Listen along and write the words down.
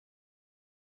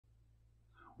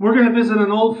We're going to visit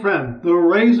an old friend, the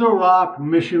Razorock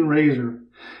Mission razor.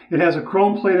 It has a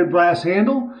chrome-plated brass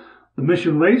handle, the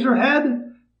Mission razor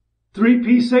head,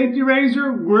 3-piece safety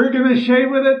razor. We're going to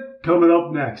shave with it coming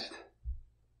up next.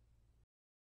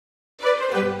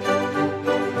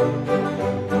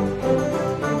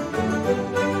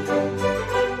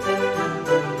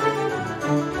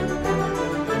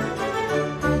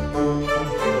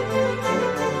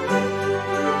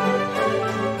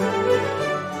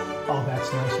 Oh,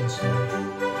 that's nice and smooth.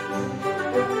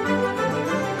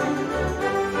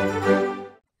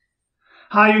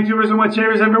 Hi YouTubers and wet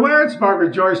shavers everywhere, it's Mark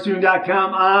with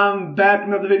GeorgeTune.com. I'm back with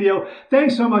another video.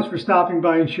 Thanks so much for stopping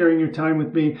by and sharing your time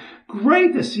with me.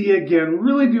 Great to see you again.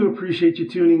 Really do appreciate you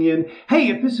tuning in. Hey,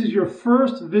 if this is your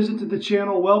first visit to the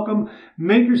channel, welcome.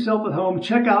 Make yourself at home.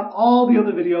 Check out all the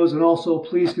other videos and also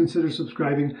please consider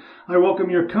subscribing. I welcome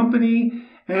your company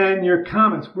and your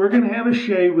comments. We're going to have a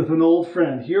shave with an old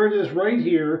friend. Here it is right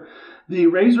here. The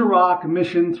Razorock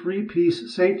Mission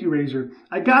 3-piece safety razor.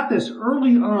 I got this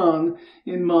early on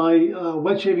in my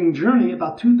wet shaving journey,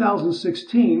 about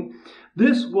 2016.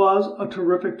 This was a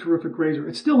terrific razor.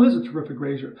 It still is a terrific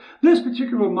razor. This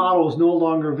particular model is no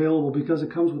longer available because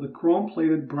it comes with a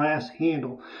chrome-plated brass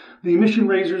handle. The Mission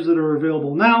razors that are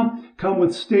available now come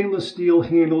with stainless steel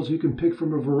handles. You can pick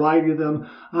from a variety of them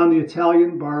on the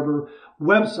Italian Barber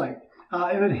website.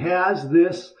 And it has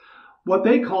this, what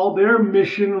they call their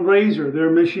Mission razor.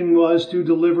 Their mission was to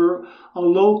deliver a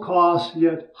low-cost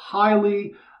yet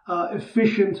highly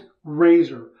efficient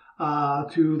razor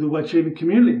to the wet shaving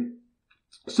community.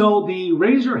 So the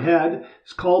razor head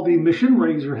is called the Mission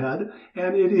razor head,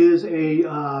 and it is a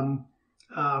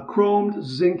chromed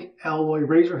zinc alloy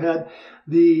razor head.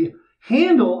 The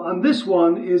handle on this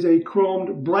one is a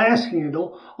chromed brass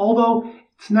handle, although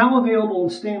it's now available in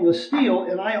stainless steel,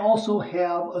 and I also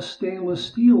have a stainless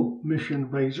steel Mission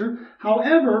razor.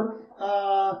 However,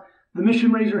 the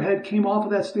Mission razor head came off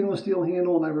of that stainless steel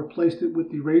handle, and I replaced it with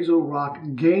the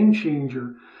Razorock Game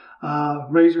Changer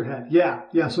razor head.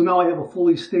 Yeah, so now I have a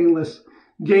fully stainless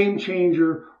Game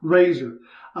Changer razor.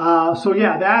 So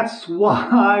yeah, that's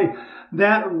why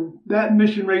that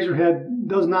Mission razor head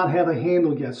does not have a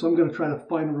handle yet. So I'm going to try to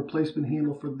find a replacement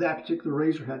handle for that particular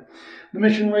razor head. The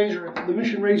Mission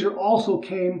razor also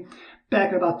came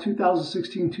back about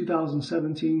 2016,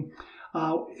 2017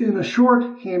 in a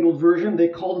short-handled version. They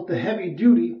called it the heavy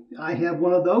duty. I have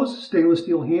one of those, stainless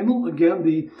steel handle. Again,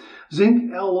 the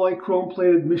zinc alloy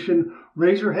chrome-plated Mission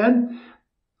razor head.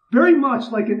 Very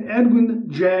much like an Edwin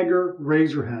Jagger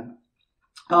razor head.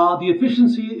 The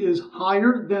efficiency is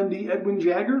higher than the Edwin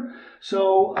Jagger.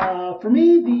 So for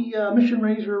me, the Mission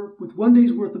razor with 1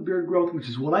 day's worth of beard growth, which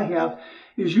is what I have,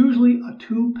 is usually a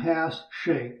 2-pass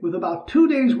shave. With about 2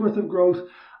 days worth of growth,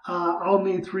 I'll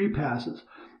need 3 passes.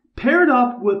 Paired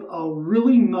up with a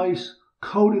really nice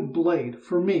coated blade,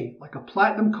 for me, like a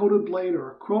platinum coated blade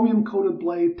or a chromium coated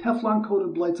blade, Teflon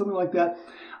coated blade, something like that,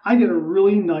 I get a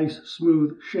really nice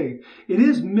smooth shave. It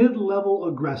is mid-level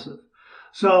aggressive.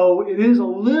 So it is a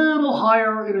little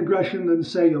higher in aggression than,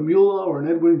 say, a Mula or an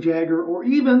Edwin Jagger or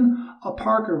even a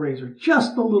Parker razor.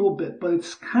 Just a little bit, but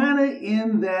it's kind of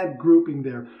in that grouping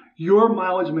there. Your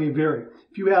mileage may vary.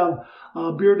 If you have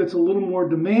a beard that's a little more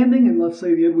demanding, and let's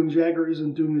say the Edwin Jagger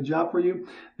isn't doing the job for you,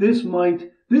 this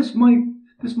might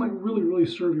really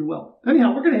serve you well.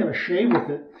 Anyhow, we're going to have a shave with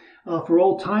it for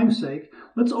old time's sake.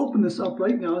 Let's open this up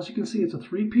right now. As you can see, it's a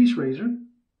 3-piece razor.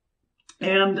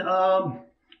 And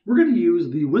we're going to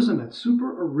use the Wizamet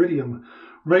Super Iridium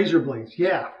razor blades.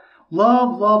 Yeah,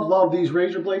 love these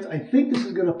razor blades. I think this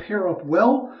is going to pair up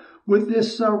well with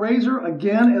this razor.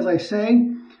 Again, as I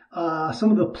say, some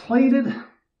of the plated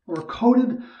or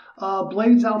coated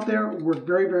blades out there work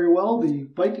very well. The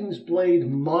Vikings Blade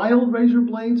mild razor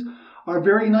blades are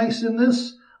very nice in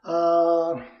this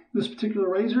particular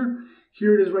razor.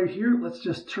 Here it is right here. Let's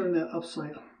just turn that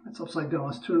upside down. That's upside down.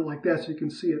 Let's turn it like that so you can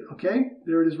see it. Okay,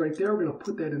 there it is right there. We're going to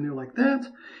put that in there like that.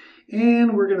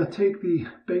 And we're going to take the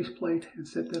base plate and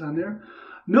set that on there.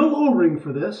 No O-ring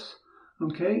for this.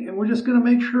 Okay, and we're just going to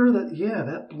make sure that, yeah,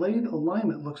 that blade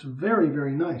alignment looks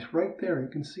very nice. Right there, you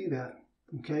can see that.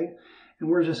 Okay, and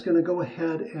we're just going to go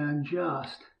ahead and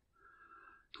just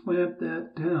clamp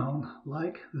that down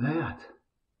like that.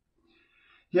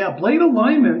 Yeah, blade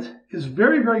alignment is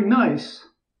very nice.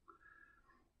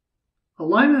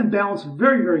 Alignment and balance,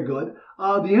 very good.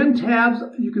 The end tabs,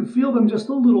 you can feel them just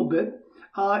a little bit.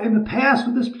 In the past,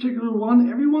 with this particular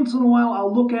one, every once in a while,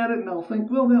 I'll look at it and I'll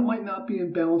think, well, that might not be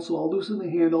in balance, so I'll loosen the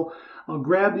handle. I'll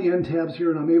grab the end tabs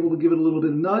here and I'm able to give it a little bit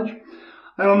of nudge.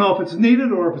 I don't know if it's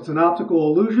needed or if it's an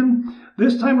optical illusion.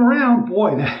 This time around,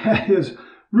 boy, that is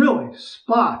really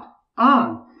spot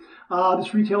on.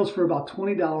 This retails for about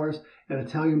 $20 at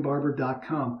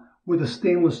ItalianBarber.com with a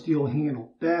stainless steel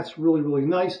handle. That's really, really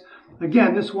nice.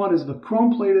 Again, this one is the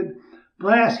chrome-plated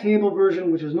brass handle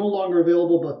version, which is no longer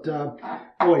available, but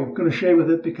boy, I'm going to shave with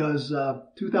it because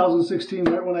 2016,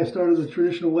 right when I started the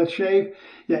traditional wet shave,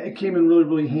 yeah, it came in really,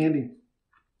 really handy.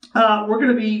 We're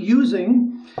going to be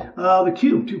using the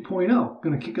Cube 2.0.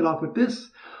 Going to kick it off with this.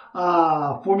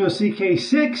 Formula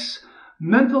CK6,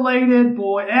 mentholated,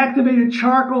 boy, activated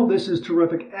charcoal. This is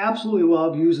terrific. Absolutely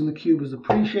love using the Cube as a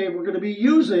pre-shave. We're going to be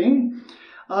using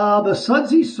the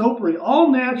Sudsy Soapery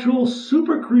All Natural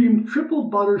Super Cream Triple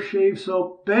Butter Shave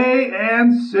Soap, Bay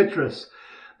and Citrus.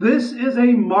 This is a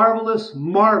marvelous,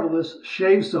 marvelous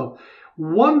shave soap.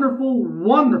 Wonderful,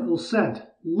 wonderful scent.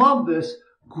 Love this.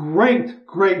 Great,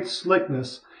 great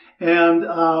slickness. And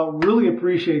really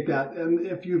appreciate that. And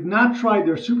if you've not tried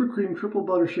their Super Cream Triple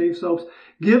Butter Shave Soaps,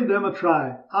 give them a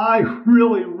try. I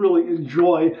really, really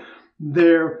enjoy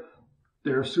their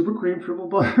Super Cream Triple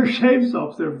Butter Shave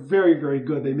Soaps. They're very, very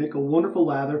good. They make a wonderful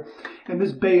lather. And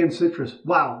this Bay and Citrus,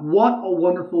 wow, what a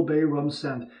wonderful bay rum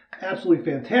scent. Absolutely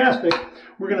fantastic.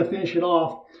 We're going to finish it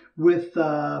off with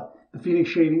the Phoenix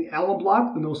Shaving Alum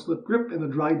Block, the no-slip grip, and the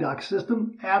dry dock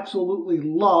system. Absolutely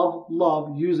love,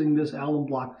 love using this alum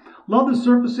block. Love the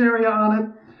surface area on it.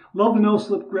 Love the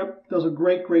no-slip grip. Does a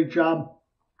great, great job.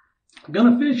 I'm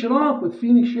going to finish it off with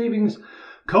Phoenix Shaving's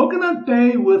Coconut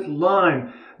Bay with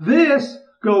Lime. This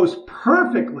goes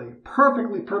perfectly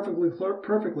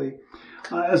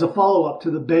as a follow-up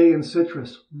to the Bay and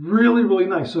Citrus. Really, really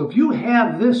nice. So if you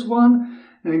have this one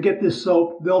and get this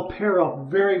soap, they'll pair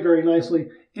up very, very nicely,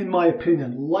 in my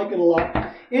opinion. Like it a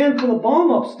lot. And for the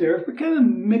balm upstairs, we're kind of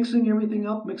mixing everything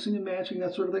up, mixing and matching,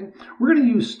 that sort of thing. We're going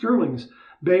to use Sterling's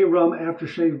Bay Rum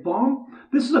Aftershave Balm.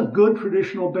 This is a good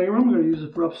traditional Bay Rum. We're going to use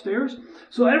it for upstairs.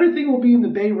 So everything will be in the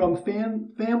Bay Rum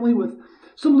family with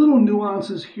some little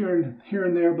nuances here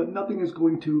and there, but nothing is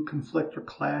going to conflict or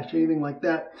clash, anything like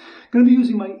that. Going to be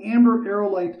using my Amber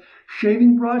Aerolite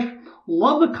shaving brush.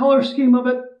 Love the color scheme of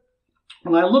it.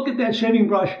 When I look at that shaving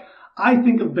brush, I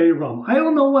think of Bay Rum. I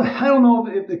don't know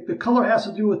if the color has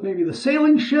to do with maybe the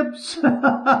sailing ships,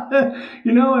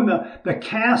 you know, and the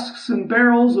casks and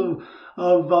barrels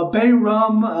of Bay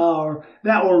Rum or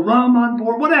rum on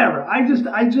board, whatever.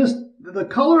 The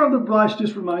color of the brush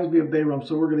just reminds me of Bay Rum,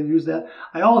 so we're going to use that.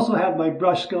 I also have my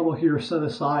brush scuttle here set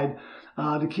aside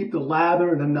to keep the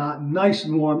lather and the knot nice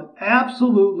and warm.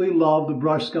 Absolutely love the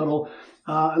brush scuttle.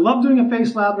 I love doing a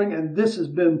face lathering, and this has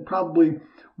been probably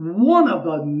one of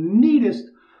the neatest,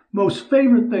 most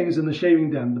favorite things in the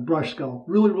shaving den, the brush scuttle.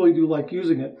 Really, really do like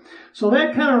using it. So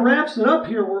that kind of wraps it up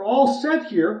here. We're all set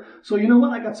here. So you know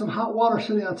what? I got some hot water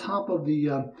sitting on top of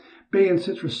the Bay and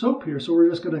Citrus soap here. So we're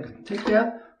just going to take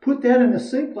that, put that in the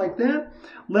sink like that.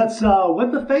 Let's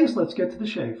wet the face. Let's get to the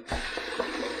shave.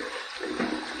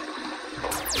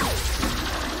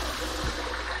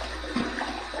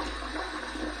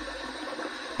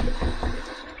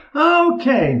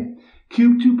 Okay,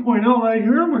 Cube 2.0 right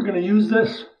here. We're going to use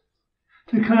this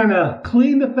to kind of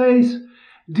clean the face,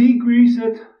 degrease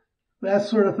it, that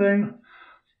sort of thing.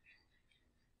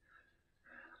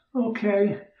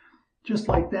 Okay, just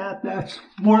like that. That's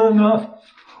more than enough.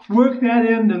 Work that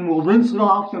in, then we'll rinse it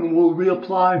off, and we'll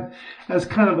reapply as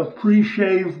kind of a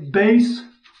pre-shave base.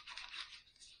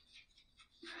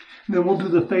 And then we'll do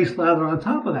the face lather on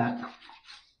top of that.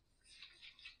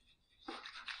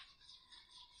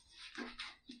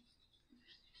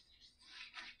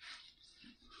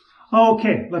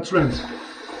 Okay, let's rinse.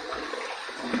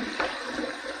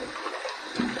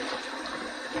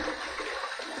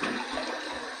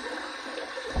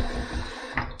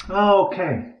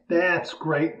 Okay, that's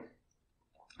great.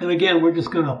 And again, we're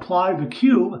just going to apply the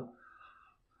Cube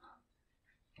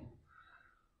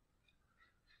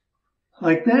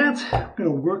like that. I'm going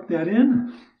to work that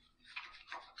in.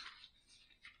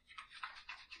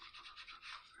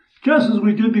 Just as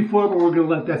we did before, but we're going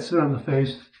to let that sit on the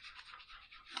face.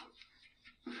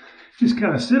 Just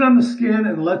kind of sit on the skin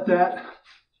and let that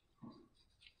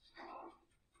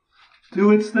do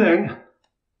its thing.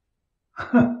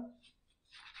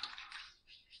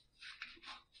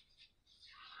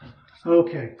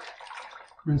 Okay,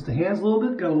 rinse the hands a little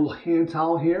bit. Got a little hand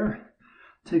towel here.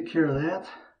 Take care of that.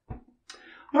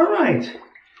 All right,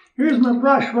 here's my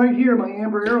brush right here, my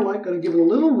Amber Aerolite. Going to give it a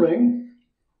little ring.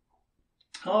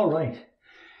 All right,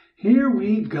 here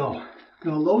we go.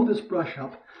 Going to load this brush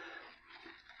up.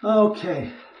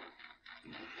 Okay,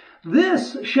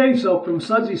 this shave soap from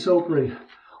Sudsy Soapery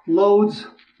loads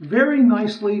very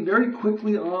nicely, very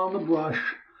quickly on the brush.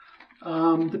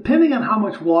 Depending on how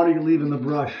much water you leave in the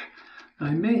brush, I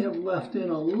may have left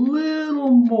in a little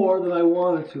more than I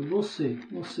wanted to. We'll see.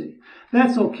 We'll see.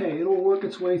 That's okay. It'll work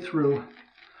its way through.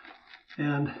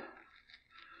 And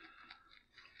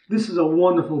this is a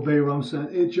wonderful bay rum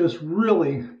scent. It just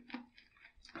really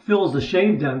fills the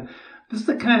shave den. This is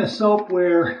the kind of soap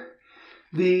where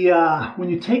when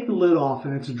you take the lid off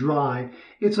and it's dry,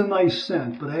 it's a nice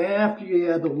scent. But after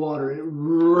you add the water, it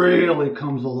really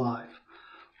comes alive.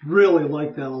 Really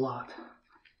like that a lot.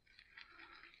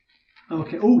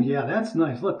 Okay, oh yeah, that's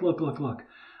nice. Look, look, look, look.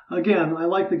 Again, I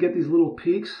like to get these little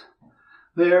peaks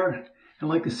there. I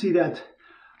like to see that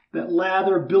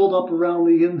lather build up around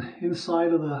the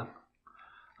inside of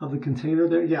the container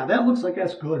there. Yeah, that looks like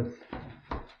that's good.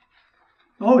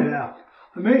 Oh yeah,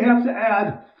 I may have to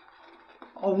add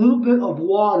a little bit of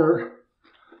water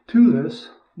to this.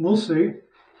 We'll see.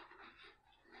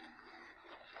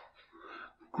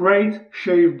 Great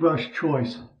shave brush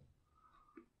choice.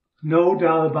 No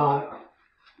doubt about it.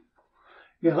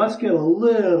 Yeah, let's get a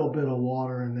little bit of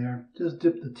water in there. Just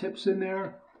dip the tips in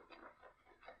there.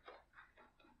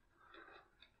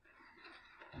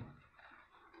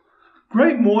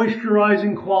 Great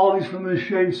moisturizing qualities from this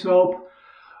shave soap.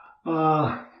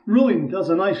 Really does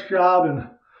a nice job in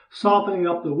softening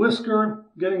up the whisker,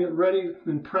 getting it ready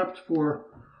and prepped for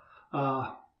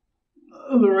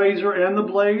the razor and the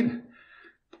blade.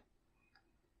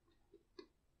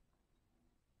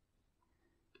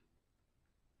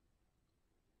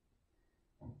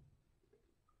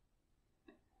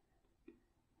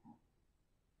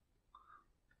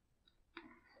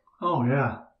 Oh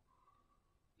yeah.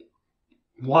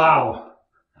 Wow.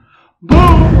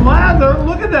 Boom, lather,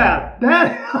 look at that.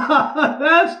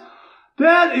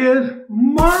 That is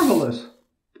marvelous.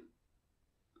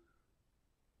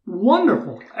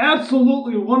 Wonderful.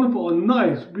 Absolutely wonderful and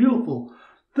nice, beautiful,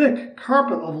 thick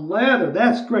carpet of lather.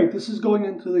 That's great. This is going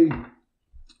into the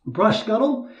brush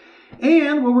scuttle.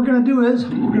 And what we're going to do is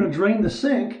we're going to drain the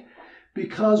sink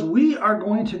because we are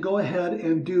going to go ahead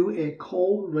and do a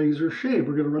cold razor shave.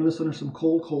 We're going to run this under some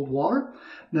cold water.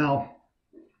 Now,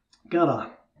 gonna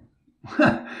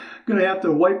have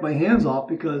to wipe my hands off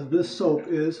because this soap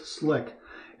is slick.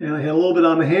 And I had a little bit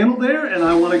on the handle there, and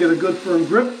I want to get a good firm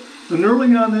grip. The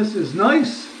knurling on this is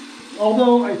nice,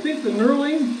 although I think the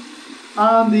knurling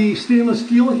on the stainless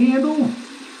steel handle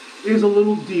is a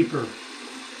little deeper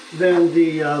than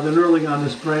the knurling on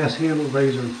this brass handled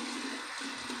razor.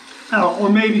 I don't know, or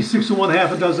maybe 6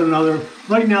 1/2 a dozen another.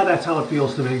 Right now, that's how it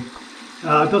feels to me.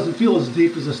 It doesn't feel as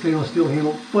deep as a stainless steel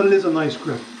handle, but it is a nice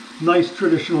grip. Nice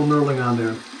traditional knurling on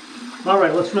there. All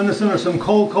right, let's run this under some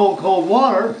cold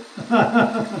water.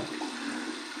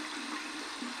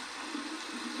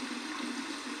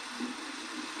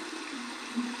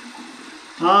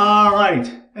 All right,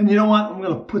 and you know what? I'm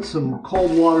going to put some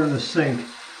cold water in the sink.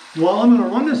 Well, I'm going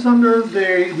to run this under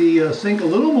the sink a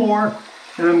little more,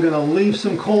 and I'm going to leave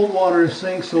some cold water in the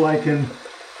sink so I can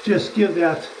just give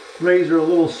that razor a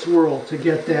little swirl to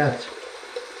get that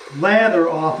lather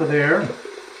off of there.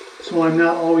 So I'm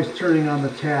not always turning on the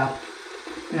tap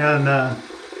and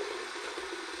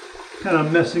kind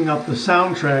of messing up the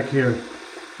soundtrack here.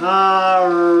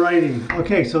 Alrighty.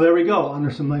 Okay, so there we go, under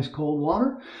some nice cold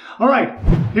water. All right,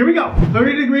 here we go.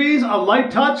 30 degrees, a light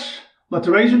touch. Let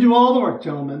the razor do all the work,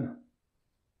 gentlemen.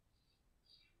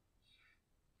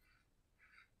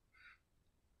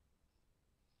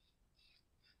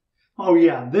 Oh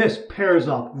yeah, this pairs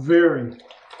up very,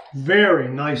 very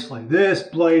nicely. This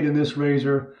blade and this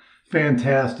razor,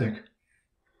 fantastic.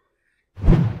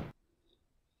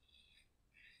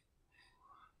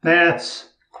 That's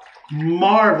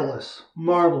marvelous,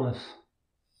 marvelous.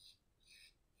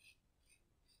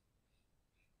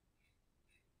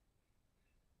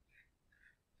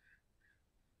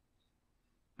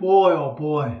 Boy, oh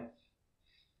boy.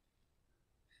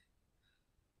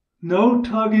 No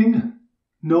tugging,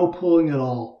 no pulling at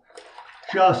all.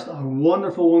 Just a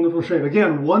wonderful, wonderful shave.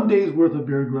 Again, 1 day's worth of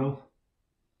beard growth.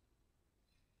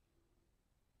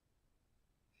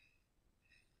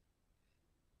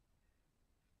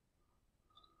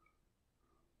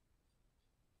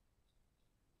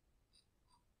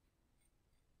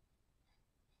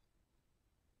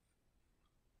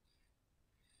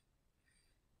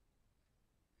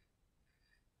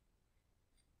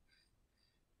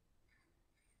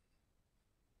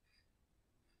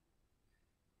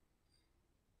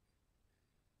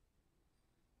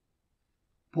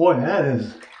 Boy, that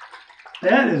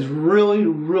is really,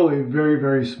 really very,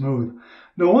 very smooth.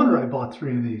 No wonder I bought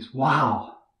 3 of these.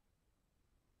 Wow.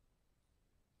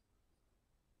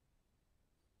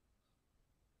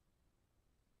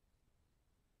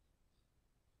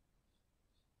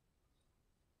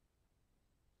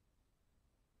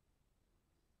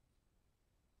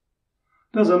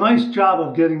 Does a nice job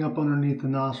of getting up underneath the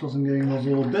nostrils and getting those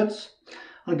little bits.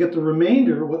 I'll get the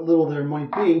remainder, what little there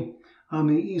might be, on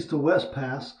the east to west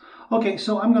pass. Okay,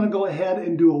 so I'm going to go ahead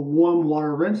and do a warm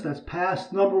water rinse. That's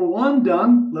pass number 1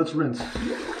 done. Let's rinse.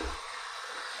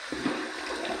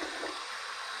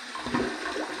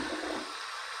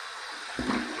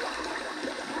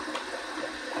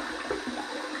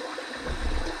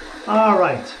 All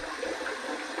right.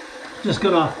 Just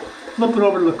going to flip it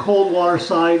over to the cold water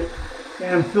side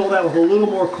and fill that with a little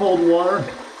more cold water.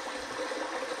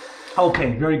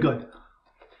 Okay, very good.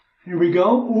 Here we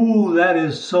go. Ooh, that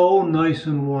is so nice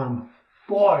and warm.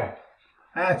 Boy,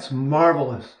 that's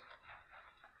marvelous.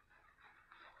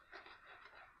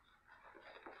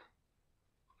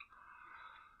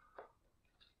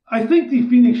 I think the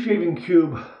Phoenix Shaving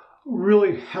Cube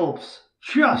really helps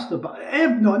just about,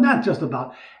 no, not just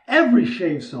about, every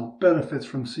shave soap benefits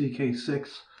from CK6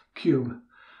 Cube.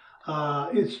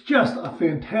 It's just a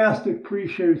fantastic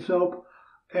pre-shave soap,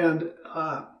 and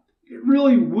it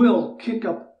really will kick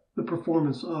up the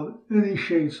performance of any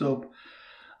shave soap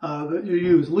that you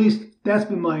use. At least that's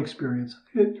been my experience.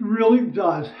 It really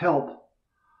does help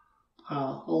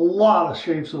a lot of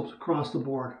shave soaps across the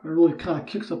board. It really kind of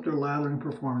kicks up their lathering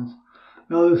performance.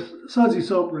 Now this Sudsy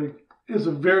Soapery is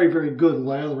a very, very good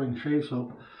lathering shave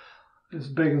soap. It's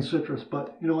big and citrus,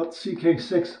 but you know what?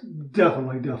 CK6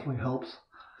 definitely helps.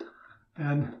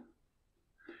 And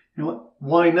you know what?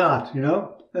 Why not, you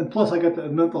know? And plus I got the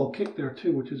menthol kick there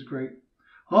too, which is great.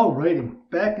 Alrighty,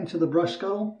 back into the brush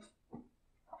scuttle.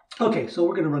 Okay, so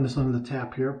we're going to run this under the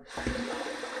tap here.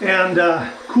 And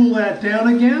cool that down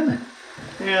again.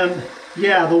 And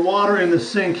yeah, the water in the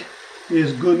sink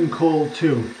is good and cold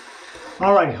too.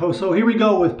 Alright, so here we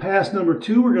go with pass number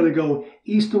 2. We're going to go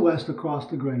east to west across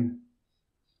the grain.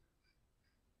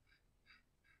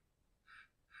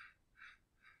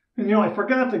 And you know, I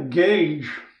forgot to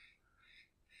gauge.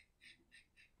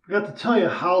 Forgot to tell you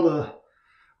how the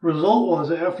result was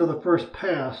after the first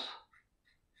pass.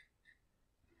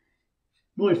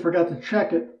 Really forgot to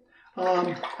check it.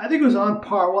 I think it was on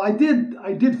par. Well, I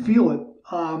did feel it,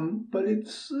 but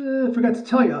it's I forgot to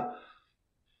tell you.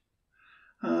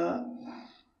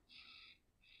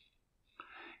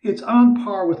 It's on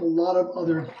par with a lot of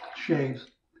other shaves.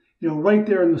 You know, right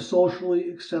there in the socially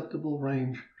acceptable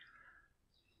range.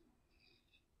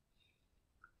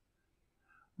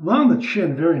 Around the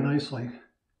chin very nicely.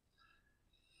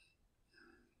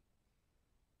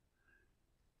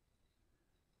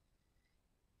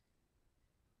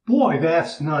 Boy,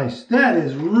 that's nice. That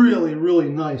is really, really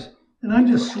nice. And I'm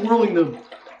just swirling the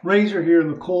razor here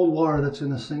in the cold water that's in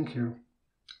the sink here.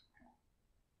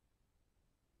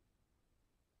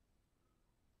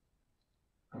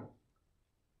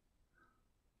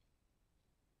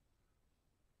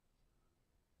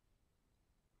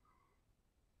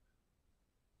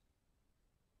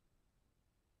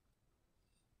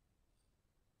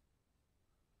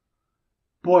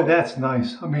 Boy, that's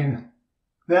nice. I mean,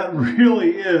 that really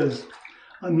is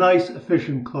a nice,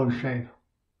 efficient close shave.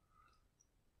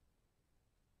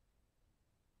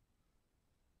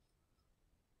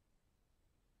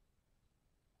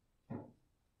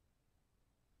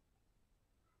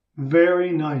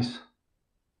 Very nice.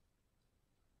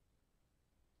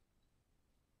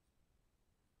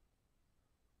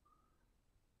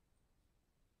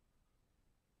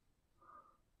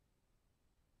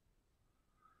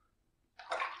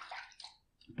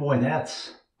 Boy,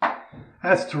 that's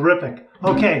terrific.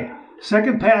 Okay,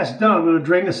 second pass done. I'm going to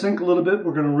drain the sink a little bit.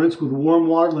 We're going to rinse with warm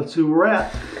water. Let's see where we're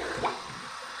at.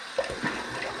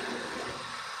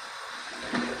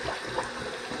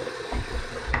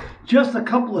 Just a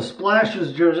couple of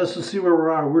splashes, just to see where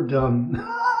we are. We're done.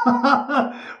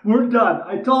 We're done.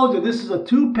 I told you, this is a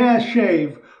 2-pass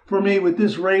shave for me with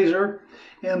this razor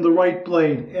and the right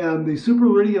blade. And the Super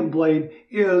Iridium blade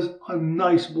is a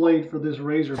nice blade for this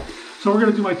razor. So we're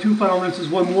going to do my 2 final rinses,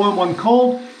 one warm, one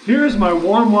cold. Here's my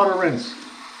warm water rinse.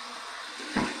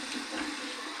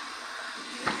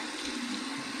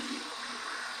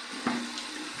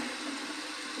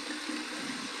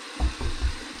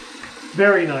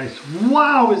 Very nice.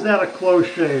 Wow, is that a close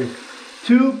shave.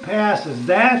 2 passes.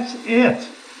 That's it.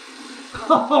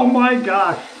 Oh my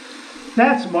gosh.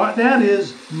 That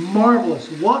is marvelous.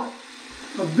 What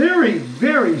a very,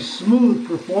 very smooth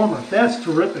performance. That's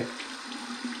terrific.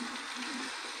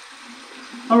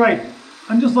 All right,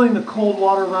 I'm just letting the cold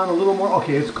water run a little more.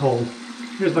 Okay, it's cold.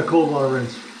 Here's my cold water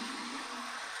rinse.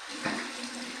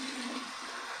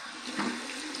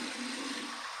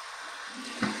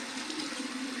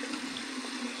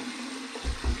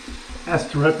 That's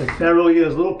terrific. That really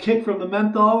is. A little kick from the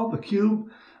menthol, the cube,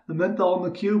 the menthol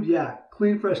in the cube. Yeah,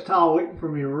 clean, fresh towel waiting for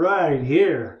me right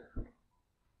here.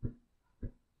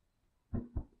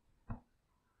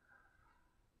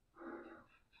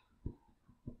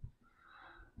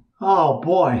 Oh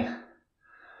boy,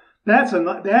 that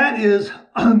is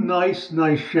a nice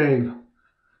shave.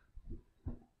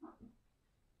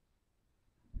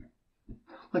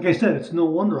 Like I said, it's no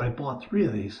wonder I bought 3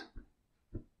 of these.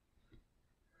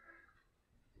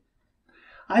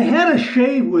 I had a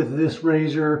shave with this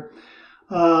razor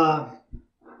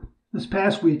this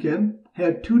past weekend.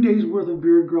 Had 2 days worth of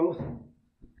beard growth,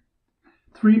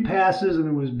 3 passes, and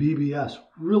it was BBS.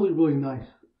 Really, really nice.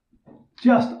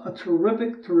 Just a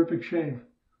terrific shave.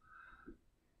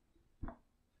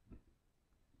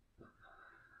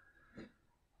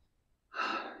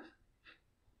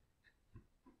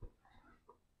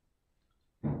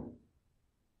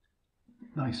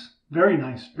 Nice, very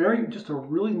nice, just a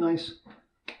really nice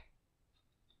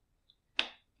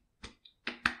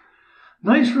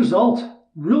result,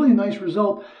 really nice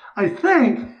result. I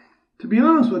think, to be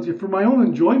honest with you, for my own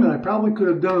enjoyment, I probably could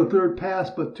have done a 3rd pass,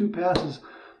 but 2 passes,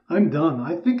 I'm done.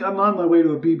 I think I'm on my way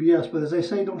to a BBS, but as I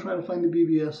say, don't try to find the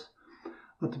BBS,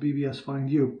 let the BBS find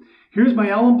you. Here's my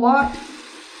alum block.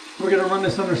 We're going to run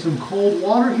this under some cold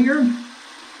water here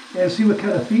and see what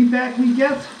kind of feedback we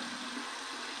get.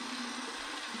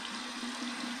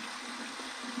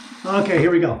 Okay, here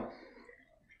we go.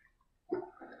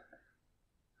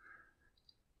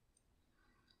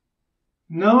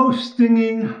 No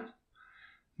stinging,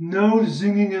 no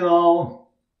zinging at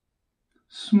all.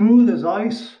 Smooth as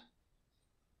ice.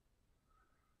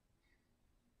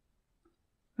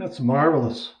 That's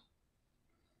marvelous.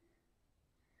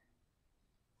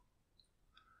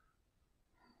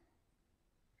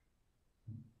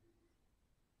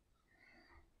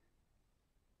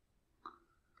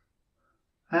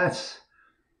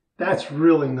 That's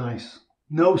really nice.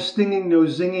 No stinging, no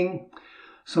zinging.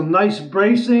 Some nice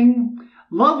bracing.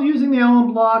 Love using the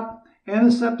alum block.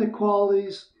 Antiseptic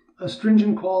qualities,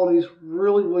 astringent qualities,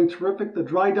 really, really terrific. The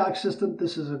dry dock system,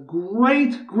 this is a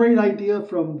great idea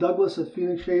from Douglas at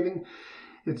Phoenix Shaving.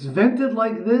 It's vented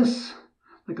like this,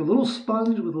 like a little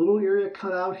sponge with a little area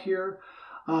cut out here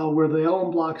where the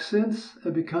alum block sits.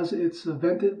 And because it's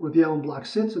vented, where the alum block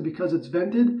sits, and because it's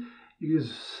vented, you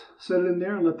just set it in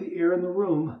there and let the air in the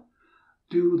room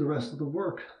do the rest of the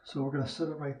work. So we're going to set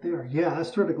it right there. Yeah,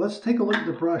 that's terrific. Let's take a look at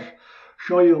the brush,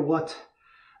 show you what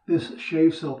this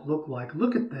shave soap looked like.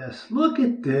 Look at this. Look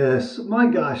at this. My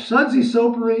gosh. Sudsy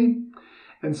Soapery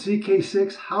and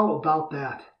CK6. How about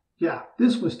that? Yeah,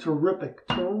 this was terrific.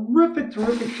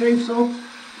 Terrific shave soap.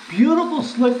 Beautiful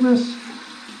slickness.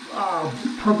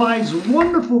 Provides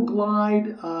wonderful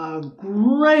glide.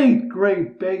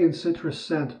 Great bay and citrus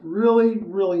scent.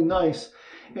 Really nice.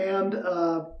 And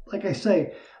like I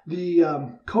say, the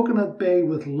coconut bay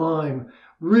with lime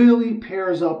really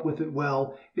pairs up with it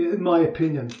well, in my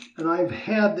opinion. And I've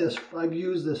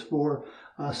used this for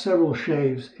several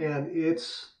shaves, and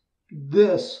it's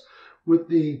this with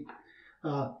the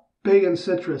bay and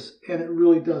citrus, and it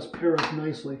really does pair up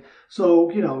nicely.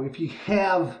 So, you know, if you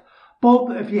have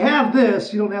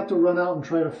this, you don't have to run out and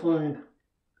try to find,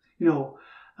 you know,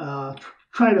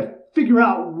 try to figure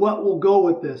out what will go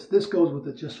with this. This goes with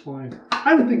it just fine.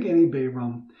 I would think any bay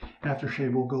rum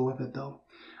aftershave will go with it though.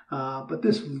 But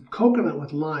this coconut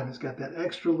with lime has got that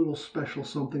extra little special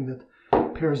something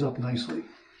that pairs up nicely.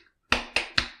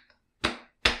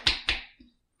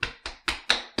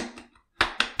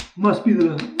 Must be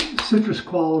the citrus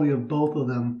quality of both of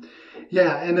them.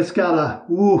 Yeah, and it's got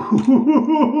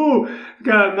it's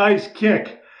got a nice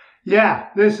kick. Yeah,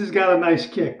 this has got a nice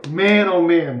kick. Man, oh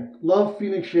man. Love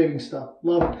Phoenix Shaving stuff.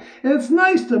 Love it. And it's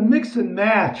nice to mix and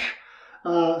match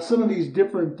some of these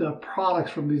different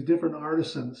products from these different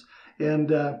artisans.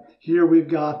 And here we've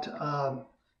got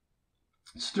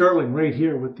Sterling right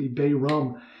here with the Bay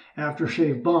Rum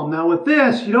Aftershave Balm. Now with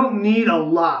this, you don't need a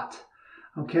lot.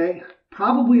 Okay?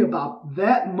 Probably about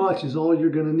that much is all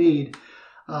you're going to need.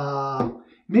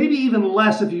 Maybe even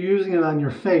less if you're using it on your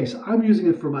face. I'm using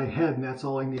it for my head, and that's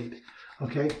all I need.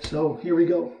 Okay, so here we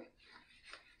go.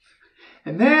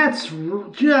 And that's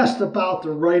just about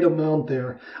the right amount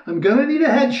there. I'm going to need a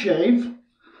head shave,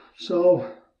 so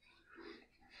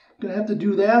I'm going to have to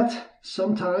do that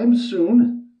sometime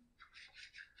soon.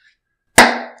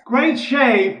 Great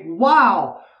shave.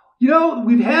 Wow. You know,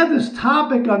 we've had this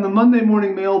topic on the Monday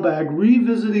morning mailbag,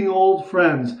 revisiting old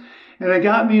friends. And it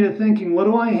got me to thinking, what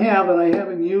do I have that I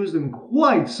haven't used in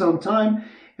quite some time?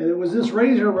 And it was this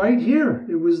razor right here.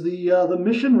 It was the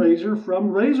Mission razor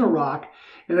from Razorock.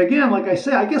 And again, like I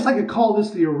said, I guess I could call this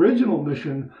the original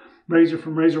Mission razor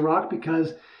from Razorock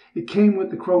because it came with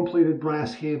the chrome-plated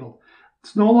brass handle.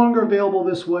 It's no longer available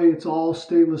this way. It's all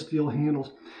stainless steel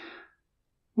handles.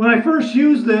 When I first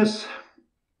used this,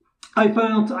 I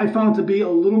found it to be a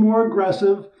little more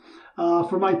aggressive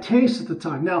for my taste at the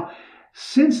time. Now,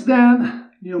 since then,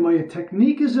 my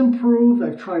technique has improved.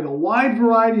 I've tried a wide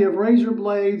variety of razor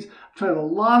blades. I've tried a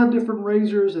lot of different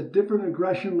razors at different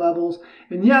aggression levels.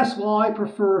 And yes, while I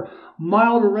prefer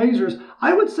milder razors,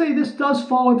 I would say this does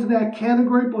fall into that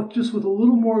category, but just with a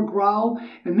little more growl.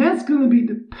 And that's going to be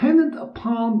dependent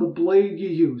upon the blade you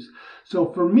use.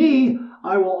 So for me,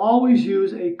 I will always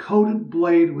use a coated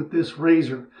blade with this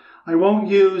razor. I won't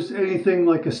use anything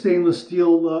like a stainless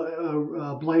steel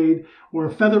blade or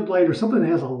a feather blade or something that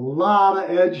has a lot of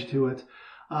edge to it.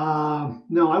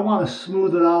 No, I want to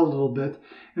smooth it out a little bit.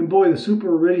 And boy, the Super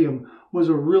Iridium was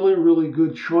a really, really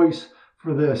good choice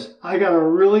for this. I got a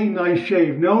really nice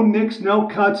shave. No nicks, no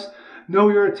cuts, no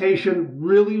irritation.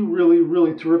 Really, really,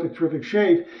 really terrific, terrific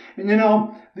shave. And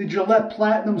the Gillette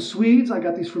Platinum Swedes, I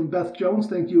got these from Beth Jones.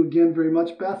 Thank you again very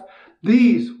much, Beth.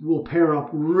 These will pair up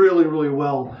really, really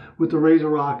well with the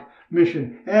Razorock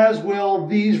Mission, as will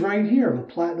these right here, the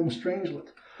Platinum Strangelet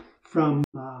from,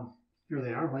 here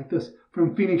they are, like this,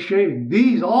 from Phoenix Shaving.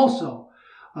 These also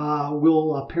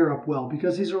will pair up well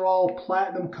because these are all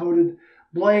platinum coated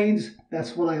blades.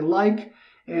 That's what I like.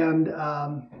 And,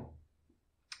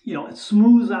 it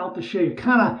smooths out the shave,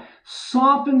 kind of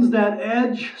softens that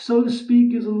edge, so to speak,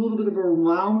 gives a little bit of a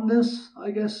roundness, I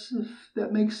guess, if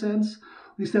that makes sense.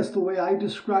 At least that's the way I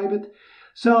describe it.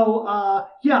 So,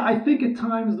 yeah, I think at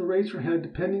times the razor head,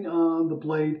 depending on the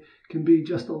blade, can be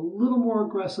just a little more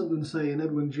aggressive than, say, an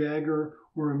Edwin Jagger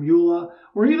or a Mula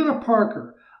or even a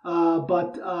Parker.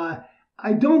 But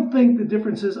I don't think the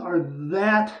differences are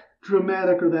that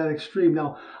dramatic or that extreme.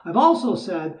 Now, I've also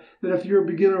said that if you're a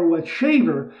beginner wet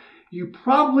shaver, you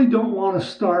probably don't want to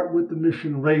start with the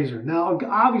Mission razor. Now,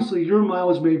 obviously, your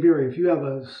mileage may vary. If you have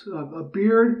a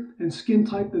beard and skin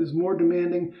type that is more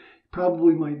demanding, you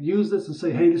probably might use this and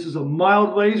say, hey, this is a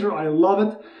mild razor. I love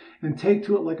it, and take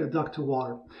to it like a duck to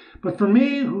water. But for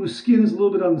me, whose skin is a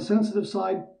little bit on the sensitive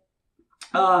side,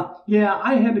 yeah,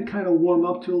 I had to kind of warm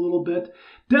up to a little bit.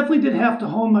 Definitely did have to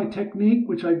hone my technique,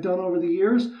 which I've done over the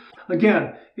years.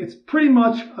 Again, it's pretty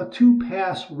much a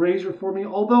two-pass razor for me,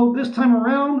 although this time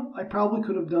around, I probably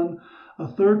could have done a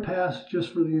third pass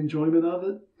just for the enjoyment of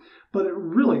it. But it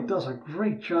really does a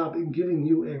great job in giving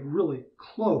you a really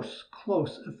close,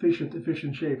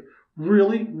 efficient shave.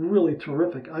 Really, really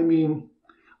terrific. I mean,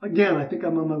 again, I think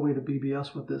I'm on my way to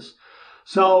BBS with this.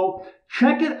 So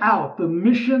check it out, the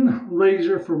Mission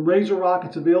razor from Razorock.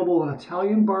 It's available on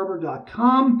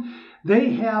ItalianBarber.com.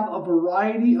 They have a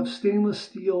variety of stainless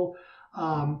steel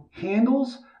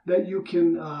handles that you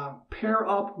can pair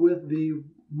up with the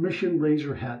Mission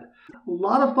razor head. A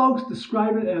lot of folks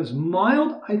describe it as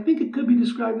mild. I think it could be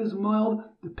described as mild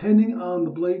depending on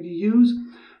the blade you use.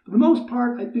 For the most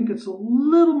part, I think it's a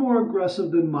little more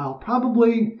aggressive than mild.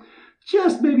 Probably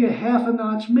just maybe a half a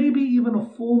notch, maybe even a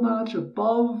full notch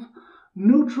above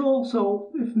neutral. So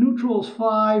if neutral is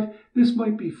 5, this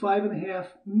might be 5.5,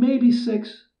 maybe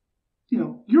 6.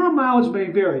 Your mileage may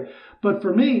vary, but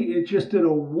for me, it just did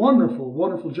a wonderful,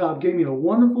 wonderful job. Gave me a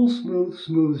wonderful,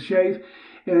 smooth shave,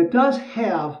 and it does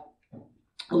have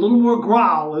a little more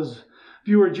growl, as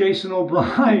viewer Jason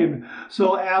O'Brien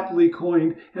so aptly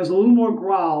coined, has a little more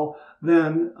growl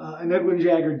than an Edwin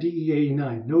Jagger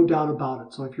DE89, no doubt about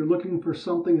it. So if you're looking for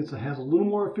something that has a little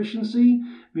more efficiency,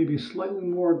 maybe slightly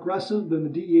more aggressive than the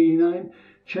DE89,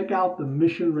 check out the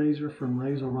Mission razor from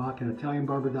Razorock at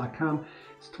ItalianBarber.com.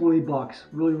 It's $20.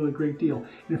 Really, really great deal.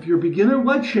 And if you're a beginner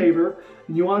wet shaver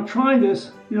and you want to try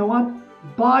this, you know what?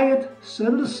 Buy it,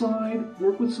 set it aside,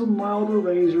 work with some milder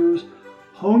razors,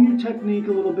 hone your technique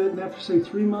a little bit, and after, say,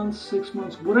 3 months, 6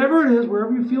 months, whatever it is,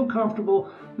 wherever you feel comfortable,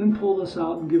 then pull this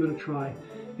out and give it a try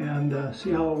and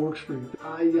see how it works for you.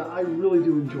 I really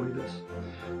do enjoy this.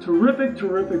 Terrific,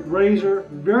 terrific razor,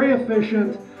 very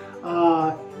efficient.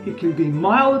 It can be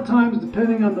mild at times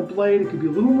depending on the blade. It can be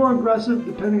a little more aggressive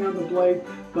depending on the blade,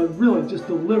 but really just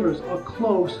delivers a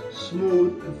close,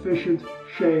 smooth, efficient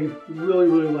shave. Really,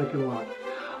 really like it a lot.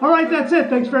 All right, that's it.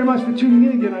 Thanks very much for tuning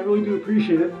in again. I really do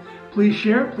appreciate it. Please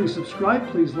share, please subscribe,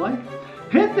 please like.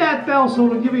 Hit that bell so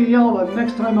it'll give you a yell the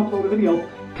next time I upload a video.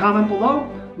 Comment below,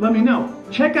 let me know.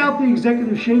 Check out the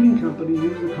Executive Shaving Company.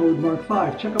 Use the code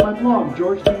MARK5. Check out my blog,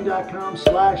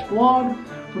 georgestune.com/blog.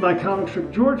 For my comic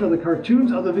strip George, other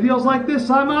cartoons, other videos like this,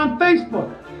 I'm on Facebook.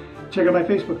 Check out my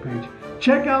Facebook page.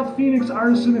 Check out Phoenix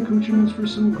Artisan Accoutrements for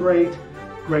some great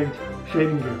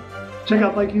shaving gear. Check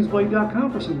out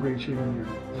VikingsBlade.com for some great shaving gear.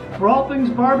 For all things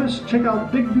Barbas, check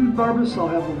out Big Dude Barbas. I'll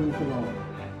have the link below.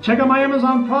 Check out my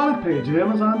Amazon product page at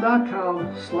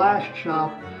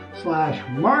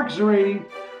amazon.com/shop/markzerady,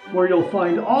 where you'll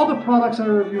find all the products I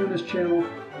review in this channel,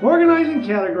 organized and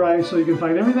categorized so you can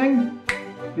find everything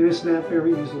in a snap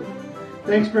very easily.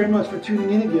 Thanks very much for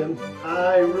tuning in again.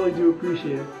 I really do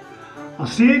appreciate it. I'll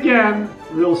see you again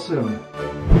real soon.